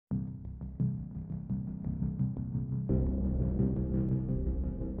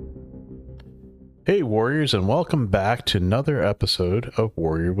Hey, Warriors, and welcome back to another episode of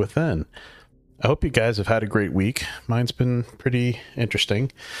Warrior Within. I hope you guys have had a great week. Mine's been pretty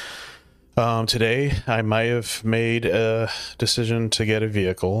interesting. Today, I might have made a decision to get a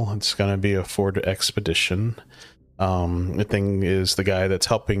vehicle. It's going to be a Ford Expedition. The thing is, the guy that's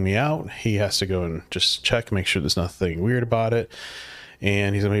helping me out, he has to go and just check, make sure there's nothing weird about it.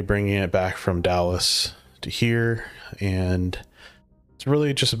 And he's going to be bringing it back from Dallas to here. And it's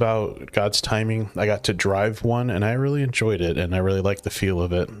really just about God's timing. I got to drive one and I really enjoyed it, and I really like the feel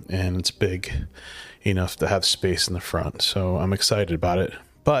of it, and it's big enough to have space in the front. So I'm excited about it.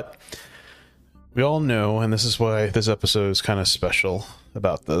 But we all know, and this is why this episode is kind of special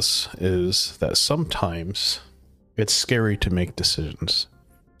about this, is that sometimes it's scary to make decisions.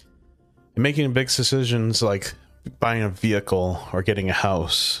 And making big decisions like buying a vehicle or getting a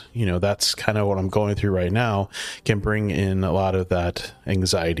house, that's kind of what I'm going through right now, can bring in a lot of that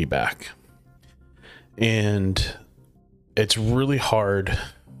anxiety back. And it's really hard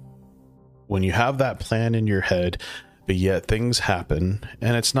when you have that plan in your head, but yet things happen,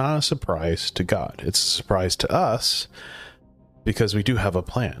 and it's not a surprise to God. It's a surprise to us because we do have a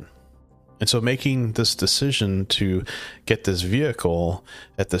plan. And so making this decision to get this vehicle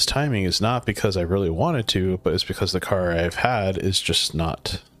at this timing is not because I really wanted to, but it's because the car I've had is just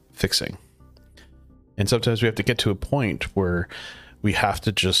not fixing. And sometimes we have to get to a point where we have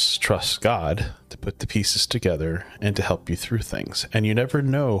to just trust God to put the pieces together and to help you through things. And you never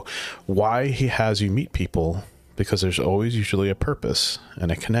know why he has you meet people, because there's always usually a purpose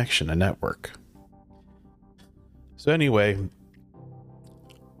and a connection, a network. So anyway,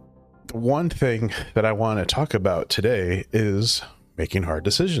 one thing that I want to talk about today is making hard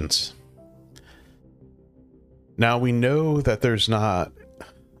decisions. Now, we know that there's not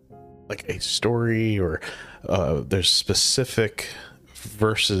like a story or there's specific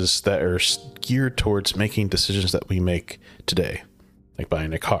verses that are geared towards making decisions that we make today, like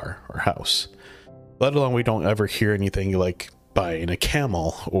buying a car or house. Let alone we don't ever hear anything like buying a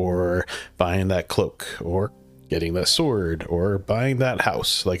camel or buying that cloak or getting that sword or buying that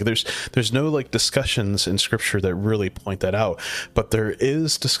house. Like there's no like discussions in scripture that really point that out, but there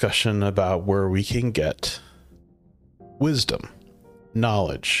is discussion about where we can get wisdom,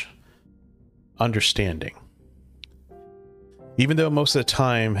 knowledge, understanding. Even though most of the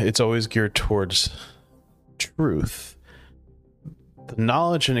time it's always geared towards truth, the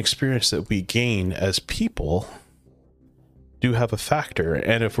knowledge and experience that we gain as people do have a factor.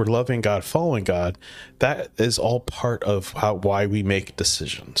 And if we're loving God, following God, that is all part of why we make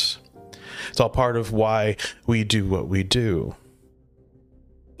decisions. It's all part of why we do what we do.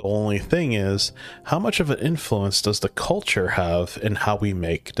 The only thing is, how much of an influence does the culture have in how we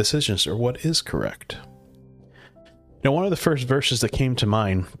make decisions, or what is correct? One of the first verses that came to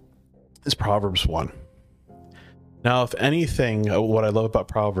mind is Proverbs 1. Now, if anything, what I love about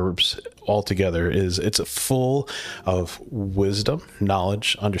Proverbs altogether is it's full of wisdom,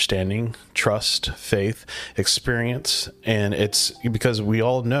 knowledge, understanding, trust, faith, experience. And it's because we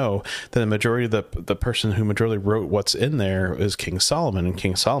all know that the majority of the person who majorly wrote what's in there is King Solomon. And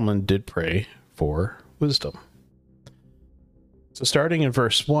King Solomon did pray for wisdom. So starting in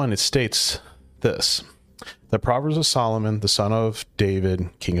verse 1, it states this: the Proverbs of Solomon, the son of David,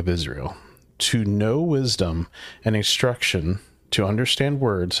 king of Israel. To know wisdom and instruction, to understand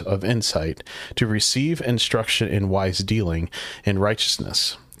words of insight, to receive instruction in wise dealing, in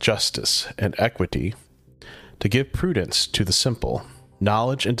righteousness, justice, and equity, to give prudence to the simple,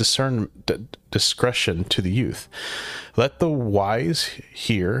 knowledge and discretion to the youth. Let the wise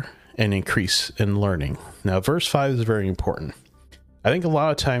hear and increase in learning. Now, verse 5 is very important. I think a lot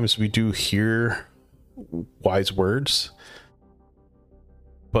of times we do hear wise words,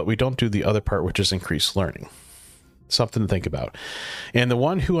 but we don't do the other part, which is increased learning. Something to think about. And the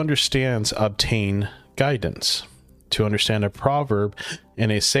one who understands obtain guidance. To understand a proverb and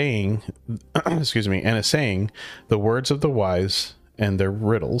a saying, the words of the wise and their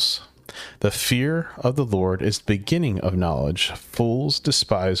riddles. The fear of the Lord is the beginning of knowledge. Fools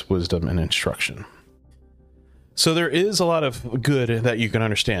despise wisdom and instruction. So there is a lot of good that you can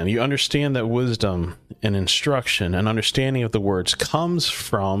understand. You understand that wisdom and instruction and understanding of the words comes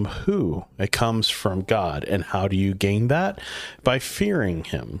from who? It comes from God. And how do you gain that? By fearing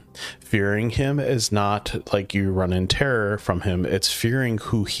him. Fearing him is not like you run in terror from him. It's fearing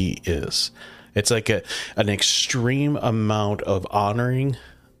who he is. It's like an extreme amount of honoring,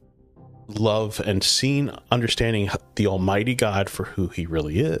 love, and understanding the Almighty God for who he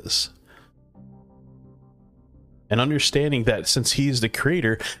really is. And understanding that since he is the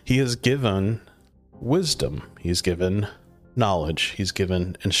creator, he has given wisdom. He's given knowledge, he's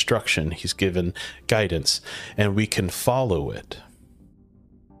given instruction, he's given guidance, and we can follow it.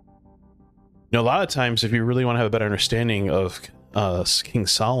 You know, a lot of times, if you really want to have a better understanding of King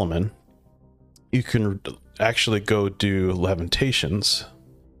Solomon, you can actually go do Lamentations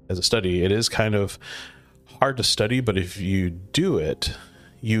as a study. It is kind of hard to study, but if you do it,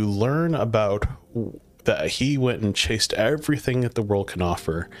 you learn about that he went and chased everything that the world can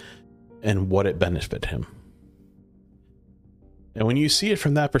offer and what it benefited him. And when you see it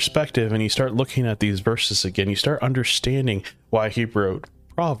from that perspective and you start looking at these verses again, you start understanding why he wrote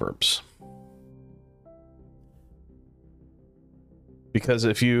Proverbs. Because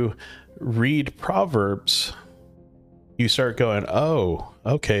if you read Proverbs, you start going, oh,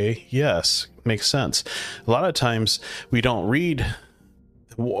 okay, yes, makes sense. A lot of times we don't read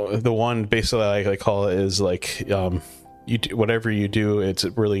the one, basically I call it is like, you do, whatever you do, it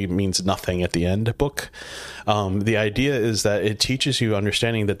really means nothing at the end book. The idea is that it teaches you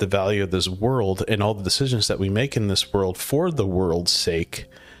understanding that the value of this world and all the decisions that we make in this world for the world's sake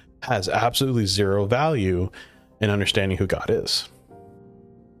has absolutely zero value in understanding who God is.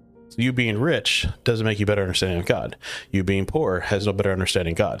 So you being rich doesn't make you better understanding of God. You being poor has no better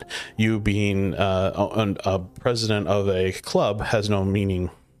understanding of God. You being a president of a club has no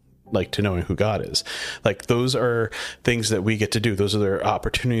meaning like to knowing who God is. Like, those are things that we get to do. Those are the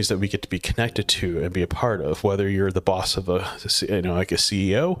opportunities that we get to be connected to and be a part of, whether you're the boss of like a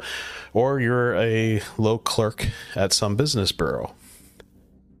CEO or you're a low clerk at some business bureau.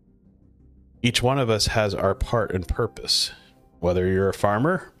 Each one of us has our part and purpose, whether you're a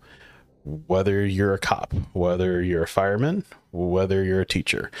farmer, whether you're a cop, whether you're a fireman, whether you're a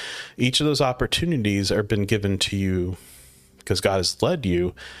teacher. Each of those opportunities are been given to you because God has led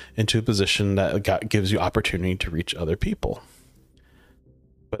you into a position that God gives you opportunity to reach other people.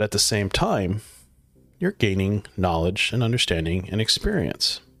 But at the same time, you're gaining knowledge and understanding and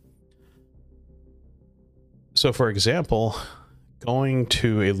experience. So for example, going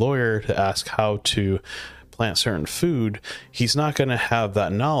to a lawyer to ask how to plant certain food, he's not going to have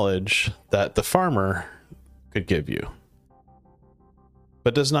that knowledge that the farmer could give you.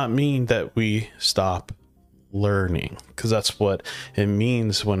 But does not mean that we stop learning, because that's what it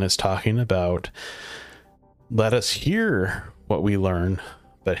means when it's talking about let us hear what we learn,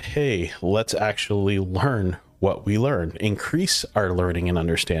 but hey, let's actually learn what we learn, increase our learning and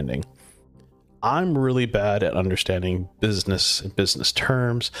understanding. I'm really bad at understanding business and business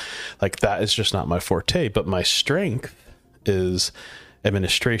terms. Like, that is just not my forte, but my strength is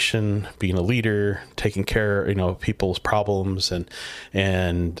administration, being a leader, taking care, of people's problems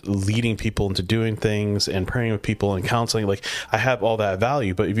and leading people into doing things and praying with people and counseling. Like, I have all that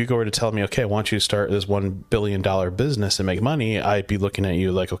value, but if you go over to tell me, okay, I want you to start this $1 billion business and make money, I'd be looking at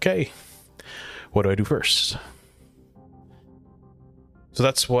you like, okay, what do I do first? So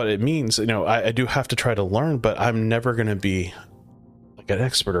that's what it means. I do have to try to learn, but I'm never going to be like an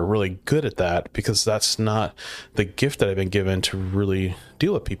expert or really good at that, because that's not the gift that I've been given to really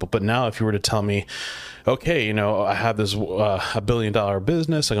deal with people. But now if you were to tell me, okay, I have this $1 billion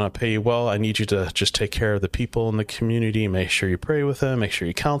business, I'm going to pay you well, I need you to just take care of the people in the community, make sure you pray with them, make sure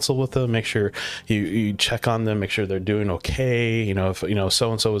you counsel with them, make sure you check on them, make sure they're doing okay. If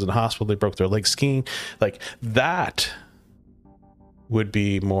so-and-so was in the hospital, they broke their leg skiing, like that would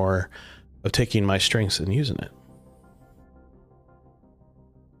be more of taking my strengths and using it.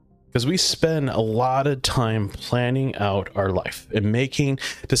 Because we spend a lot of time planning out our life and making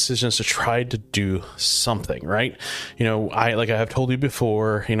decisions to try to do something, right? I have told you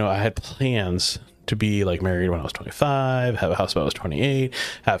before, I had plans to be like married when I was 25, have a house when I was 28,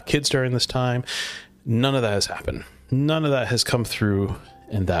 have kids during this time. None of that has happened. None of that has come through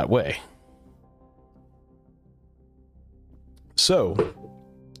in that way. So,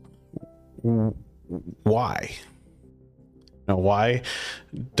 why? Why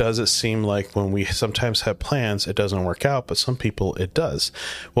does it seem like when we sometimes have plans, it doesn't work out, but some people it does?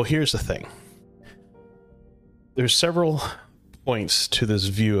 Well, here's the thing. There's several points to this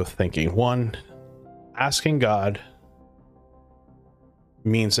view of thinking. One, asking God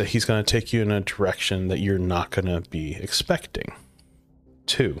means that he's going to take you in a direction that you're not going to be expecting.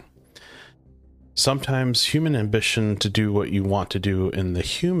 Two, sometimes human ambition to do what you want to do in the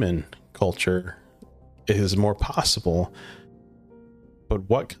human culture is more possible, but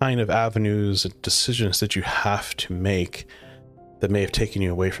what kind of avenues and decisions that you have to make that may have taken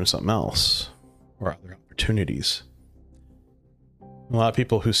you away from something else or other opportunities? A lot of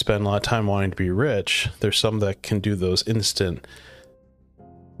people who spend a lot of time wanting to be rich, there's some that can do those instant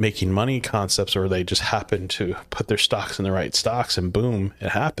making money concepts, or they just happen to put their stocks in the right stocks and boom, it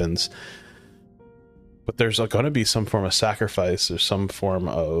happens. but there's going to be some form of sacrifice or some form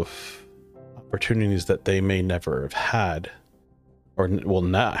of opportunities that they may never have had or will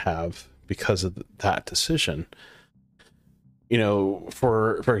not have because of that decision. You know,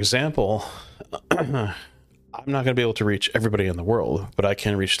 for example, I'm not going to be able to reach everybody in the world, but I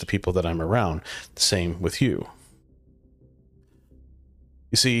can reach the people that I'm around. Same with you.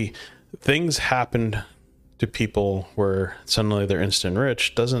 You see, things happen to people where suddenly they're instant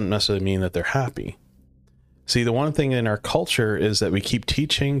rich doesn't necessarily mean that they're happy. See, the one thing in our culture is that we keep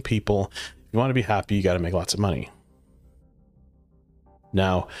teaching people, if you want to be happy, you got to make lots of money.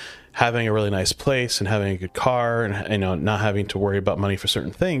 Now, having a really nice place and having a good car and, you know, not having to worry about money for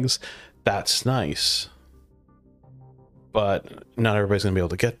certain things, that's nice. But not everybody's going to be able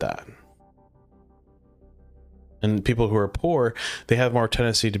to get that. And people who are poor, they have more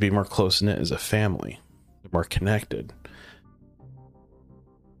tendency to be more close-knit as a family. They're more connected.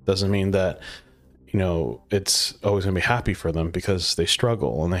 Doesn't mean that, you know, it's always going to be happy for them because they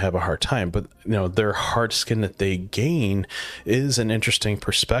struggle and they have a hard time. But, you know, their hard skin that they gain is an interesting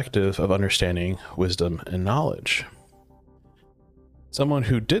perspective of understanding wisdom and knowledge. Someone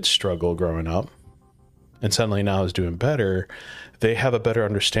who did struggle growing up and suddenly now is doing better, they have a better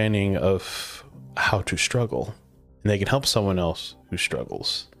understanding of how to struggle. And they can help someone else who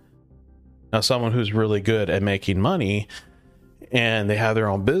struggles. Now, someone who's really good at making money and they have their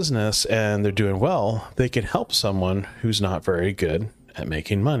own business and they're doing well, they can help someone who's not very good at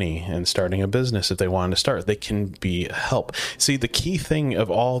making money and starting a business. If they want to start, they can be a help. See, the key thing of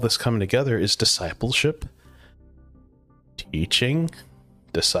all this coming together is discipleship, teaching,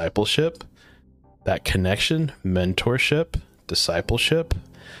 discipleship, that connection, mentorship, discipleship.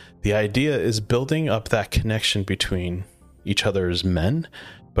 The idea is building up that connection between each other as men,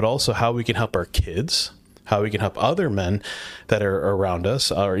 but also how we can help our kids, how we can help other men that are around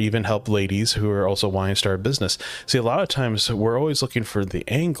us, or even help ladies who are also wanting to start a business. See, a lot of times we're always looking for the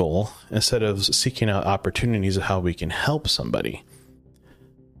angle instead of seeking out opportunities of how we can help somebody.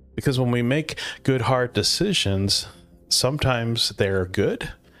 Because when we make good, hard decisions, sometimes they're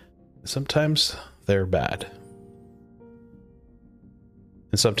good, sometimes they're bad.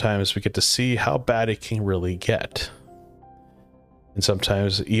 And sometimes we get to see how bad it can really get. And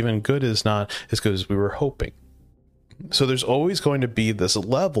sometimes even good is not as good as we were hoping. So there's always going to be this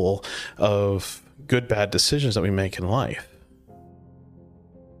level of good, bad decisions that we make in life.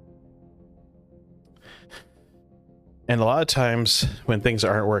 And a lot of times when things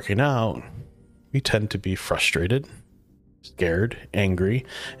aren't working out, we tend to be frustrated, scared, angry,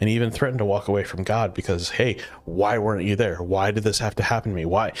 and even threaten to walk away from God because, hey, why weren't you there? Why did this have to happen to me?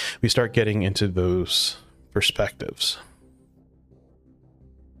 Why? We start getting into those perspectives.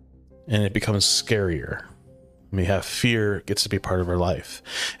 And it becomes scarier. We have fear gets to be part of our life.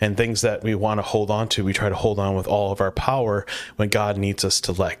 And things that we want to hold on to, we try to hold on with all of our power when God needs us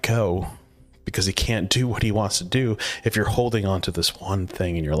to let go because he can't do what he wants to do if you're holding on to this one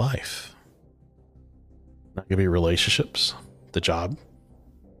thing in your life. Not going to be relationships, the job,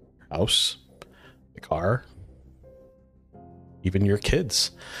 house, the car, even your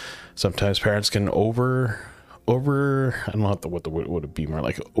kids. Sometimes parents can I don't know what would it be more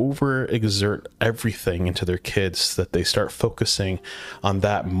like, overexert everything into their kids that they start focusing on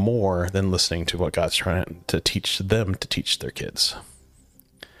that more than listening to what God's trying to teach them to teach their kids.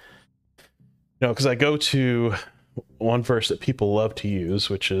 You know, because I go to one verse that people love to use,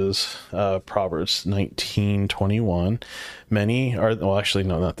 which is Proverbs 19:21. Many are, well, actually,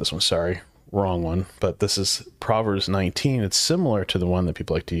 no, not this one. Sorry, wrong one. But this is Proverbs 19. It's similar to the one that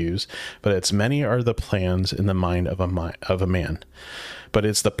people like to use, but it's many are the plans in the mind of a man, but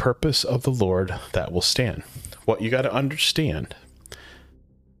it's the purpose of the Lord that will stand. What you got to understand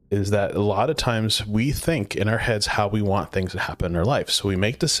is that a lot of times we think in our heads how we want things to happen in our life. So we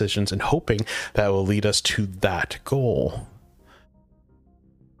make decisions and hoping that will lead us to that goal.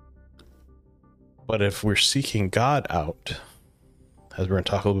 But if we're seeking God out, as we're going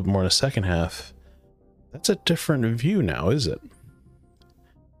to talk a little bit more in the second half, that's a different view now, is it?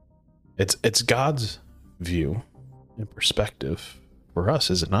 It's God's view and perspective for us,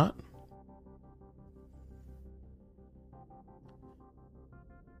 is it not?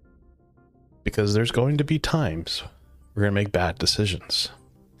 Because there's going to be times we're going to make bad decisions.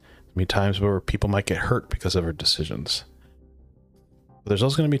 There'll be times where people might get hurt because of our decisions. But there's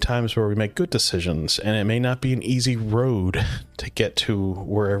also going to be times where we make good decisions, and it may not be an easy road to get to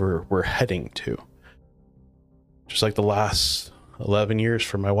wherever we're heading to. Just like the last 11 years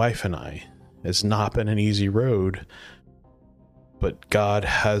for my wife and I, it's not been an easy road, but God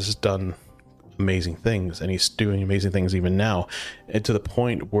has done amazing things, and he's doing amazing things even now, and to the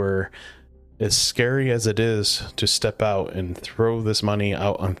point where as scary as it is to step out and throw this money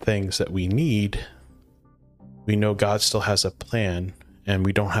out on things that we need, we know God still has a plan and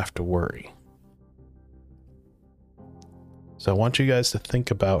we don't have to worry. So I want you guys to think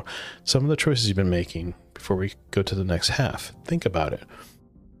about some of the choices you've been making before we go to the next half. Think about it.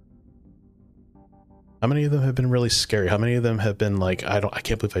 How many of them have been really scary? How many of them have been like, I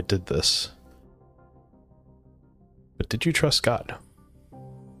can't believe I did this. But did you trust God?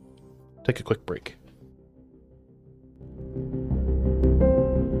 Take a quick break.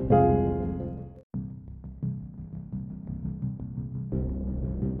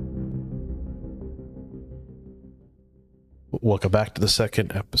 Welcome back to the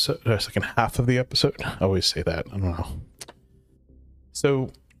second half of the episode. I always say that. I don't know.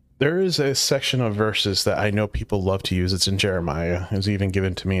 So there is a section of verses that I know people love to use. It's in Jeremiah. It was even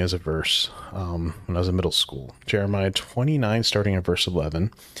given to me as a verse when I was in middle school. Jeremiah 29, starting at verse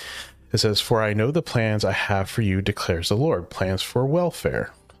 11. It says, "For I know the plans I have for you, declares the Lord, plans for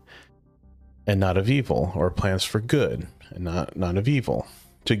welfare and not of evil, or plans for good and not of evil,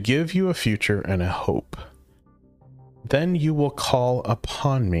 to give you a future and a hope. Then you will call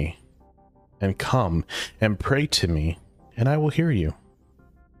upon me and come and pray to me, and I will hear you.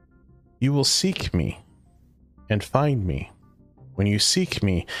 You will seek me and find me when you seek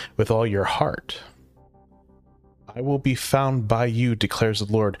me with all your heart. I will be found by you, declares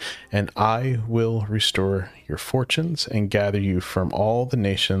the Lord, and I will restore your fortunes and gather you from all the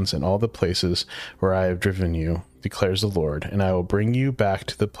nations and all the places where I have driven you, declares the Lord, and I will bring you back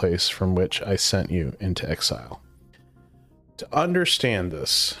to the place from which I sent you into exile." To understand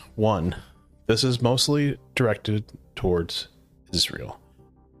this, one, this is mostly directed towards Israel,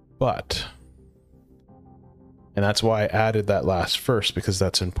 and that's why I added that last verse, because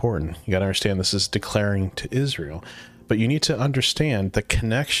that's important. You got to understand this is declaring to Israel, but you need to understand the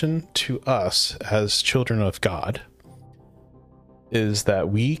connection to us as children of God is that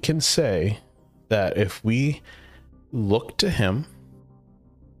we can say that if we look to him,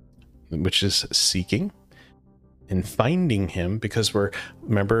 which is seeking and finding him, because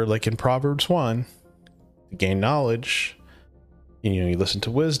remember, like in Proverbs 1, to gain knowledge, you listen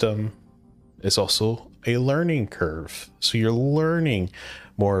to wisdom, it's also a learning curve. So you're learning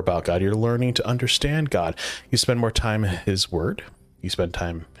more about God. You're learning to understand God. You spend more time in his word. You spend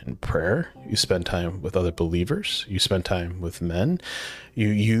time in prayer. You spend time with other believers. You spend time with men. You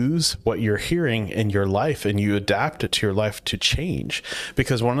use what you're hearing in your life and you adapt it to your life to change.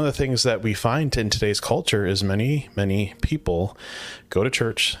 Because one of the things that we find in today's culture is many, many people go to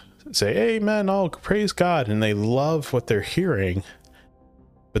church, say, "Amen, oh, praise God," and they love what they're hearing.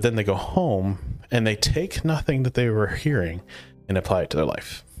 But then they go home and they take nothing that they were hearing and apply it to their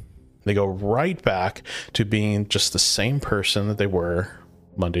life. They go right back to being just the same person that they were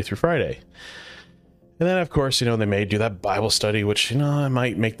Monday through Friday. And then, of course, they may do that Bible study, which, I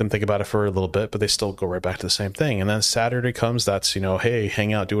might make them think about it for a little bit, but they still go right back to the same thing. And then Saturday comes, that's, hey,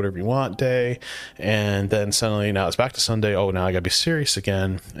 hang out, do whatever you want day. And then suddenly now it's back to Sunday. Oh, now I gotta be serious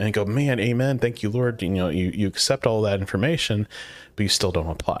again. And go, man, amen. Thank you, Lord. You accept all that information, but you still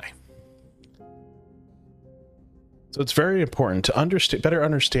don't apply. So it's very important to understand, better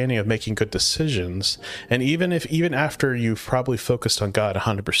understanding of making good decisions. And even after you've probably focused on God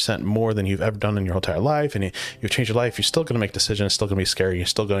 100% more than you've ever done in your entire life, and you've changed your life, you're still going to make decisions. It's still going to be scary. You're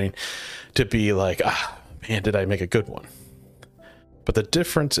still going to be like, man, did I make a good one? But the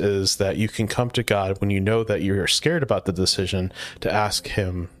difference is that you can come to God when you know that you're scared about the decision, to ask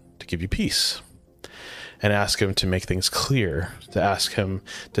him to give you peace. And ask him to make things clear, to ask him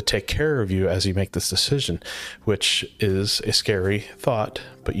to take care of you as you make this decision, which is a scary thought,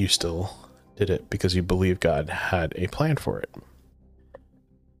 but you still did it because you believe God had a plan for it.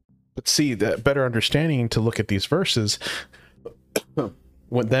 But see, that better understanding to look at these verses,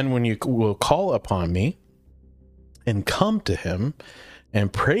 when you will call upon me and come to him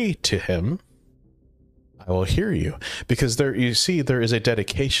and pray to him, I will hear you. Because there is a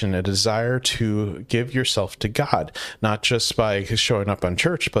dedication, a desire to give yourself to God, not just by showing up on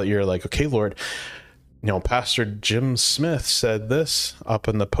church, but you're like, okay, Lord, Pastor Jim Smith said this up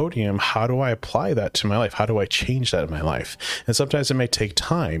on the podium. How do I apply that to my life? How do I change that in my life? And sometimes it may take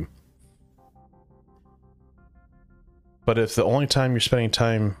time. But if the only time you're spending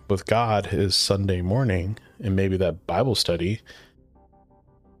time with God is Sunday morning and maybe that Bible study,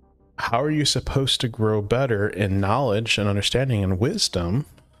 how are you supposed to grow better in knowledge and understanding and wisdom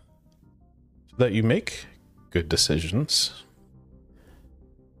so that you make good decisions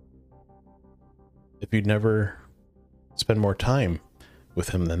if you'd never spend more time with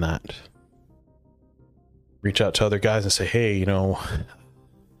him than that? Reach out to other guys and say, hey,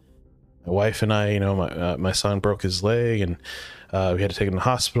 My wife and I, my son broke his leg, and we had to take him to the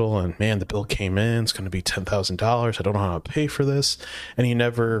hospital, and man, the bill came in. It's going to be $10,000. I don't know how to pay for this. And you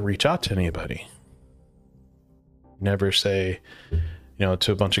never reach out to anybody. Never say,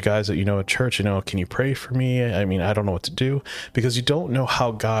 to a bunch of guys that at church, can you pray for me? I mean, I don't know what to do, because you don't know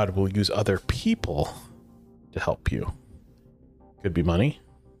how God will use other people to help you. Could be money.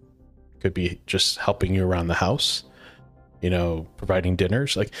 Could be just helping you around the house, providing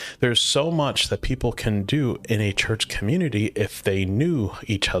dinners. Like, there's so much that people can do in a church community if they knew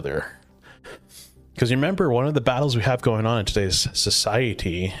each other. Because remember, one of the battles we have going on in today's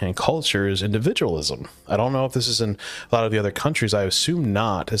society and culture is individualism. I don't know if this is in a lot of the other countries. I assume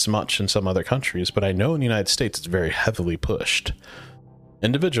not as much in some other countries, but I know in the United States it's very heavily pushed.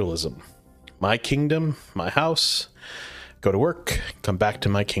 Individualism. My kingdom, my house, go to work, come back to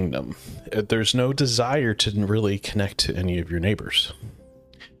my kingdom. There's no desire to really connect to any of your neighbors.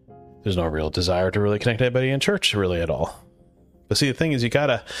 There's no real desire to really connect to anybody in church really at all. But see, the thing is, you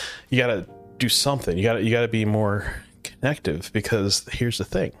gotta do something. You gotta be more connective, because here's the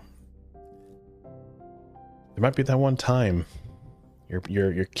thing. There might be that one time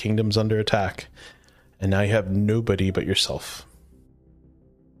your kingdom's under attack, and now you have nobody but yourself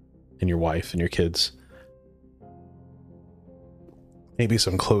and your wife and your kids. Maybe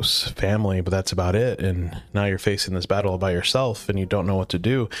some close family, but that's about it. And now you're facing this battle by yourself, and you don't know what to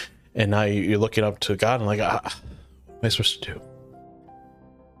do. And now you're looking up to God and like, what am I supposed to do?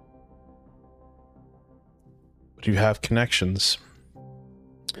 But you have connections.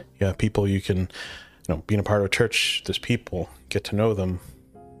 You have people you can, being a part of a church, there's people, get to know them.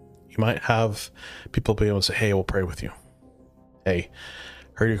 You might have people be able to say, hey, we'll pray with you. Hey,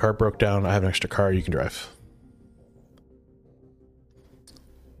 heard your car broke down. I have an extra car you can drive.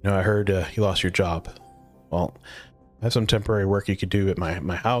 I heard you lost your job. Well, I have some temporary work you could do at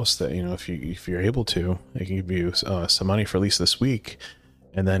my house that, if you're able to, I can give you some money for at least this week.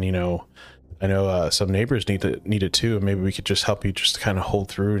 And then, I know some neighbors need it too. And maybe we could just help you just kind of hold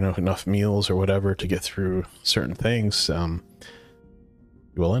through, enough meals or whatever to get through certain things. You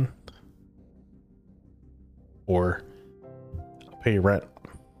willing? Or I'll pay your rent.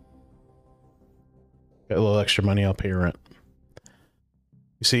 Got a little extra money, I'll pay your rent.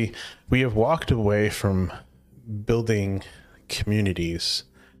 You see, we have walked away from building communities,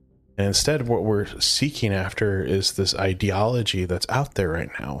 and instead what we're seeking after is this ideology that's out there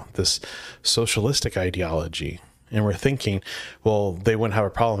right now, this socialistic ideology. And we're thinking, well, they wouldn't have a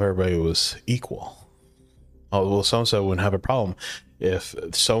problem if everybody was equal. Oh, well, so-and-so wouldn't have a problem if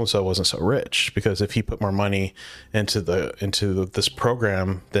so-and-so wasn't so rich, because if he put more money into this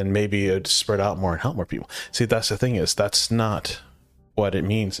program, then maybe it'd spread out more and help more people. See, that's the thing, is that's not what it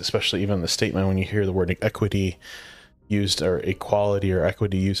means, especially even the statement when you hear the word equity used, or equality or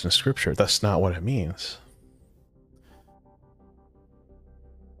equity used in scripture. That's not what it means.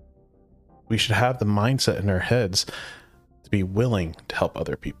 We should have the mindset in our heads to be willing to help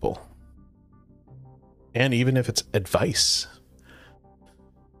other people. And even if it's advice.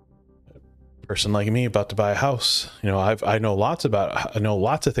 A person like me about to buy a house, I know lots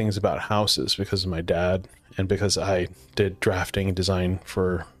of things about houses because of my dad, and because I did drafting and design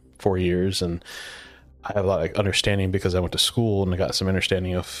for 4 years, and I have a lot of understanding because I went to school and I got some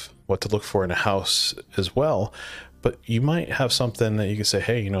understanding of what to look for in a house as well. But you might have something that you can say,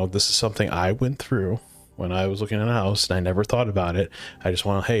 hey, this is something I went through when I was looking at a house and I never thought about it. I just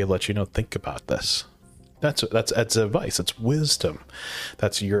want to, let you think about this. That's advice. That's wisdom.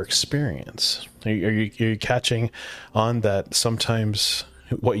 That's your experience. Are you catching on that sometimes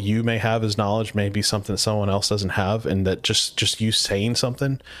what you may have as knowledge may be something that someone else doesn't have, and that just you saying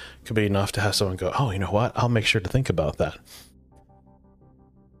something could be enough to have someone go, oh, you know what? I'll make sure to think about that.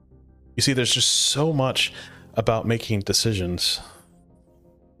 You see, there's just so much about making decisions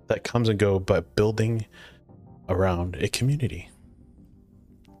that comes and go by building around a community.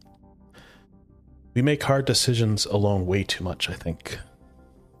 We make hard decisions alone way too much, I think.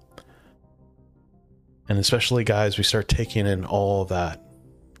 And especially guys, we start taking in all that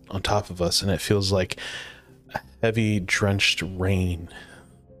on top of us, and it feels like heavy drenched rain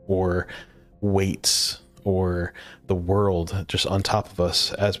or weights or the world just on top of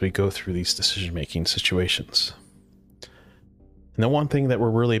us as we go through these decision-making situations. And the one thing that we're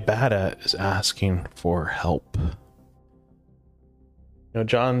really bad at is asking for help.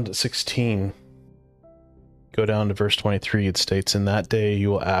 John 16, go down to verse 23, it states, in that day you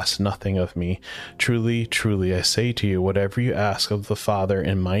will ask nothing of me. Truly, truly, I say to you, whatever you ask of the Father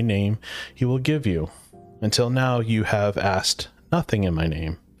in my name, he will give you. Until now you have asked nothing in my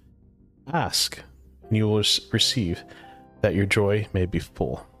name. Ask, and you will receive, that your joy may be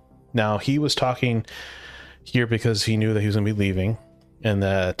full. Now, he was talking here because he knew that he was going to be leaving, and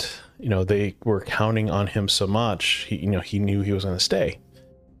that, they were counting on him so much. He knew he was going to stay.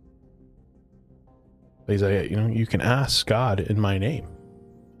 But he's like, you can ask God in my name.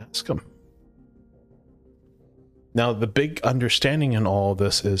 Ask him. Now, the big understanding in all of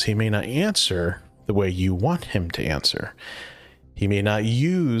this is he may not answer the way you want him to answer. He may not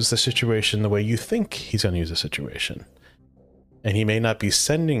use the situation the way you think he's going to use the situation. And he may not be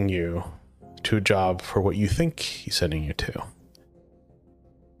sending you to a job for what you think he's sending you to.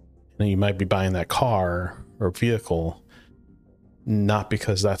 And you might be buying that car or vehicle not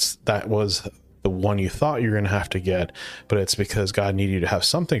because that was the one you thought you were going to have to get, but it's because God needed you to have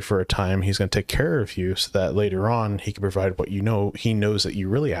something for a time. He's going to take care of you so that later on he can provide what he knows that you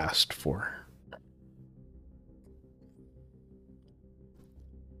really asked for.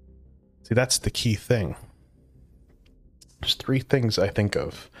 See, that's the key thing. There's 3 things I think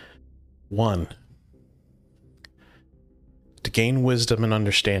of. 1, to gain wisdom and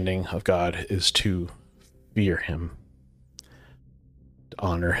understanding of God is to fear him, to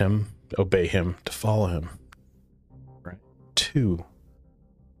honor him, to obey him, to follow him. Right. 2,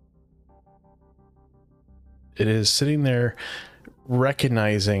 it is sitting there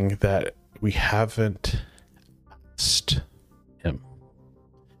recognizing that we haven't asked him.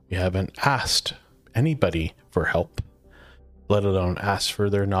 We haven't asked anybody for help, let alone ask for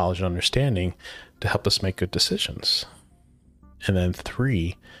their knowledge and understanding to help us make good decisions. And then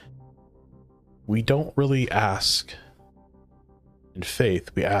 3, we don't really ask in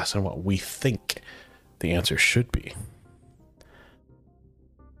faith. We ask on what we think the answer should be.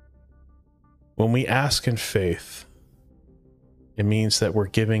 When we ask in faith, it means that we're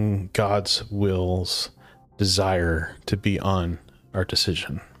giving God's will's desire to be on our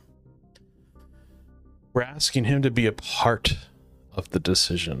decision. We're asking him to be a part of the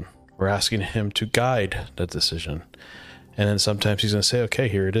decision. We're asking him to guide the decision. And then sometimes he's going to say, okay,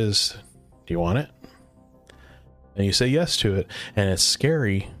 here it is. Do you want it? And you say yes to it. And it's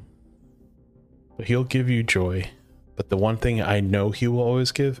scary, but he'll give you joy. But the one thing I know he will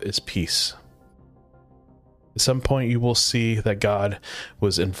always give is peace. At some point you will see that God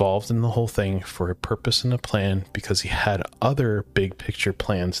was involved in the whole thing for a purpose and a plan, because he had other big picture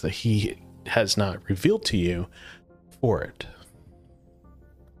plans that he has not revealed to you for it.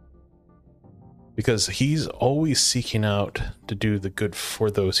 Because he's always seeking out to do the good for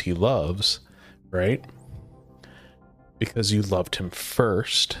those he loves, right? Because you loved him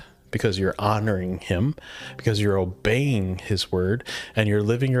first, because you're honoring him, because you're obeying his word, and you're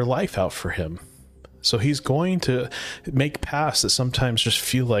living your life out for him. So he's going to make paths that sometimes just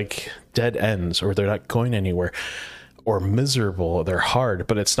feel like dead ends, or they're not going anywhere, or miserable, they're hard.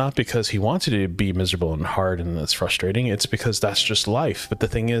 But it's not because he wants you to be miserable and hard and that's frustrating. It's because that's just life. But the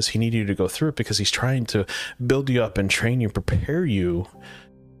thing is, he needed you to go through it because he's trying to build you up and train you, prepare you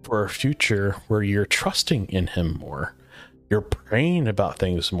for a future where you're trusting in him more. You're praying about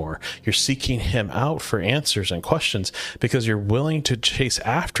things more. You're seeking him out for answers and questions because you're willing to chase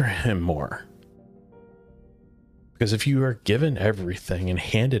after him more. Because if you are given everything and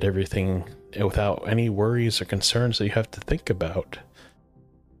handed everything without any worries or concerns that you have to think about,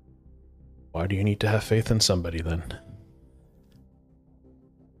 why do you need to have faith in somebody then?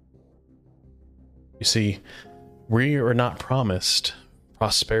 You see, we are not promised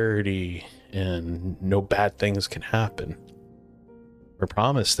prosperity and no bad things can happen. We're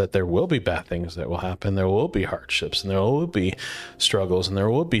promised that there will be bad things that will happen. There will be hardships and there will be struggles and there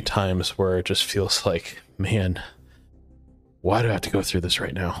will be times where it just feels like, man, why do I have to go through this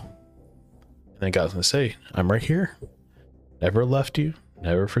right now? And then God's going to say, I'm right here. Never left you,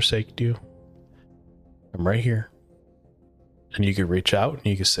 never forsaked you. I'm right here. And you can reach out and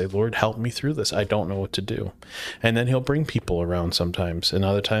you can say, Lord, help me through this. I don't know what to do. And then he'll bring people around sometimes. And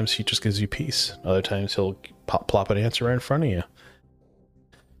other times he just gives you peace. Other times he'll plop an answer right in front of you.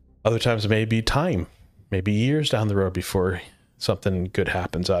 Other times it may be time, maybe years down the road before something good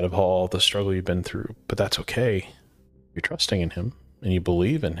happens out of all the struggle you've been through. But that's okay. You're trusting in him and you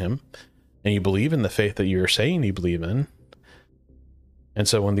believe in him and you believe in the faith that you're saying you believe in. And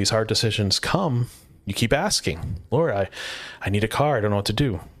so when these hard decisions come, you keep asking, Lord, I need a car. I don't know what to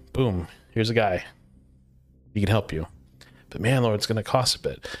do. Boom. Here's a guy. He can help you. But man, Lord, it's going to cost a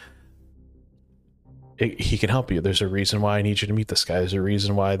bit. He can help you. There's a reason why I need you to meet this guy. There's a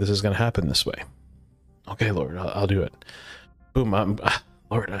reason why this is going to happen this way. Okay, Lord, I'll do it. Boom.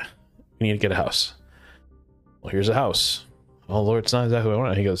 Lord, we need to get a house. Well, here's a house. Oh, Lord, it's not exactly what I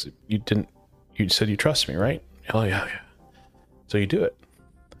want. He goes, you said you trust me, right? Oh, yeah. So you do it.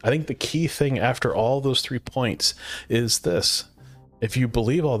 I think the key thing after all those 3 points is this, If you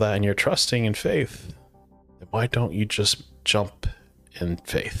believe all that and you're trusting in faith, then why don't you just jump in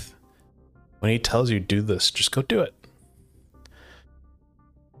faith? When he tells you do this, just go do it.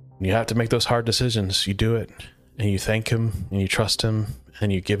 When you have to make those hard decisions, you do it, and you thank him and you trust him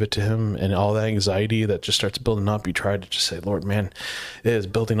and you give it to him, and all that anxiety that just starts building up, you try to just say, Lord, man, it is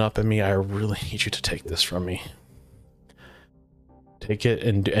building up in me. I really need you to take this from me. Take it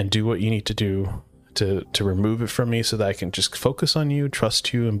and do what you need to do to remove it from me so that I can just focus on you,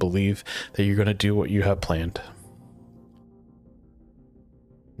 trust you, and believe that you're going to do what you have planned.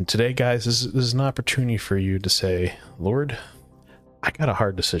 And today, guys, this is an opportunity for you to say, Lord, I got a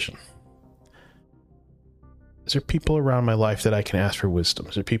hard decision. Is there people around my life that I can ask for wisdom?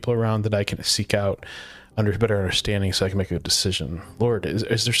 Is there people around that I can seek out better understanding so I can make a decision? Lord,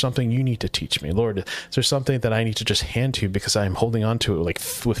 is there something you need to teach me? Lord, is there something that I need to just hand to you because I'm holding on to it like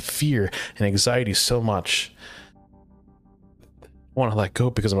with fear and anxiety so much? I want to let go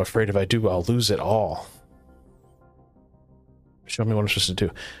because I'm afraid if I do, I'll lose it all. Show me what I'm supposed to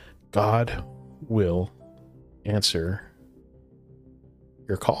do. God will answer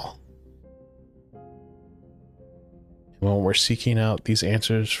your call. And when we're seeking out these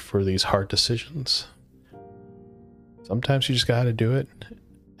answers for these hard decisions, sometimes you just got to do it,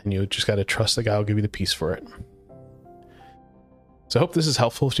 and you just got to trust that God will give you the peace for it. So I hope this is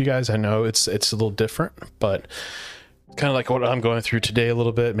helpful to you guys. I know it's a little different, but kind of like what I'm going through today a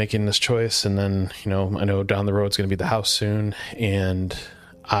little bit, making this choice. And then, I know down the road it's going to be the house soon, and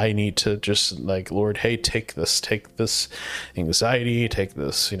I need to just like, Lord, hey, take this anxiety, take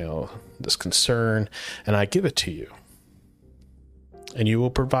this, this concern, and I give it to you. And you will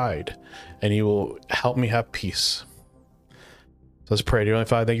provide, and you will help me have peace. So let's pray. Dear Heavenly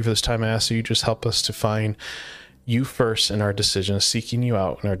Father, thank you for this time. I ask that you just help us to find you first in our decisions, seeking you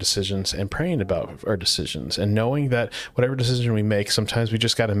out in our decisions, and praying about our decisions, and knowing that whatever decision we make, sometimes we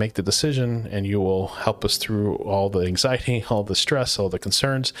just got to make the decision, and you will help us through all the anxiety, all the stress, all the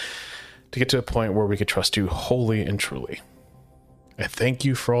concerns, to get to a point where we could trust you wholly and truly. I thank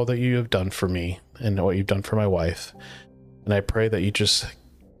you for all that you have done for me and what you've done for my wife. And I pray that you just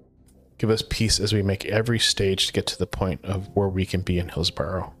give us peace as we make every stage to get to the point of where we can be in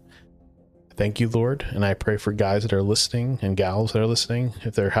Hillsboro. Thank you, Lord. And I pray for guys that are listening and gals that are listening.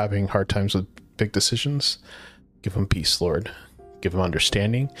 If they're having hard times with big decisions, give them peace, Lord. Give them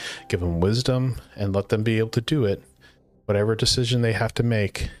understanding, give them wisdom, and let them be able to do it. Whatever decision they have to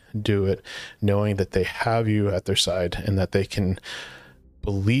make, do it, knowing that they have you at their side and that they can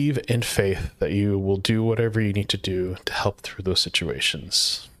believe in faith that you will do whatever you need to do to help through those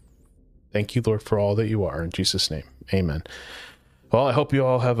situations. Thank you, Lord, for all that you are. In Jesus' name, amen. Well, I hope you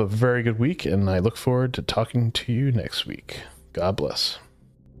all have a very good week, and I look forward to talking to you next week. God bless.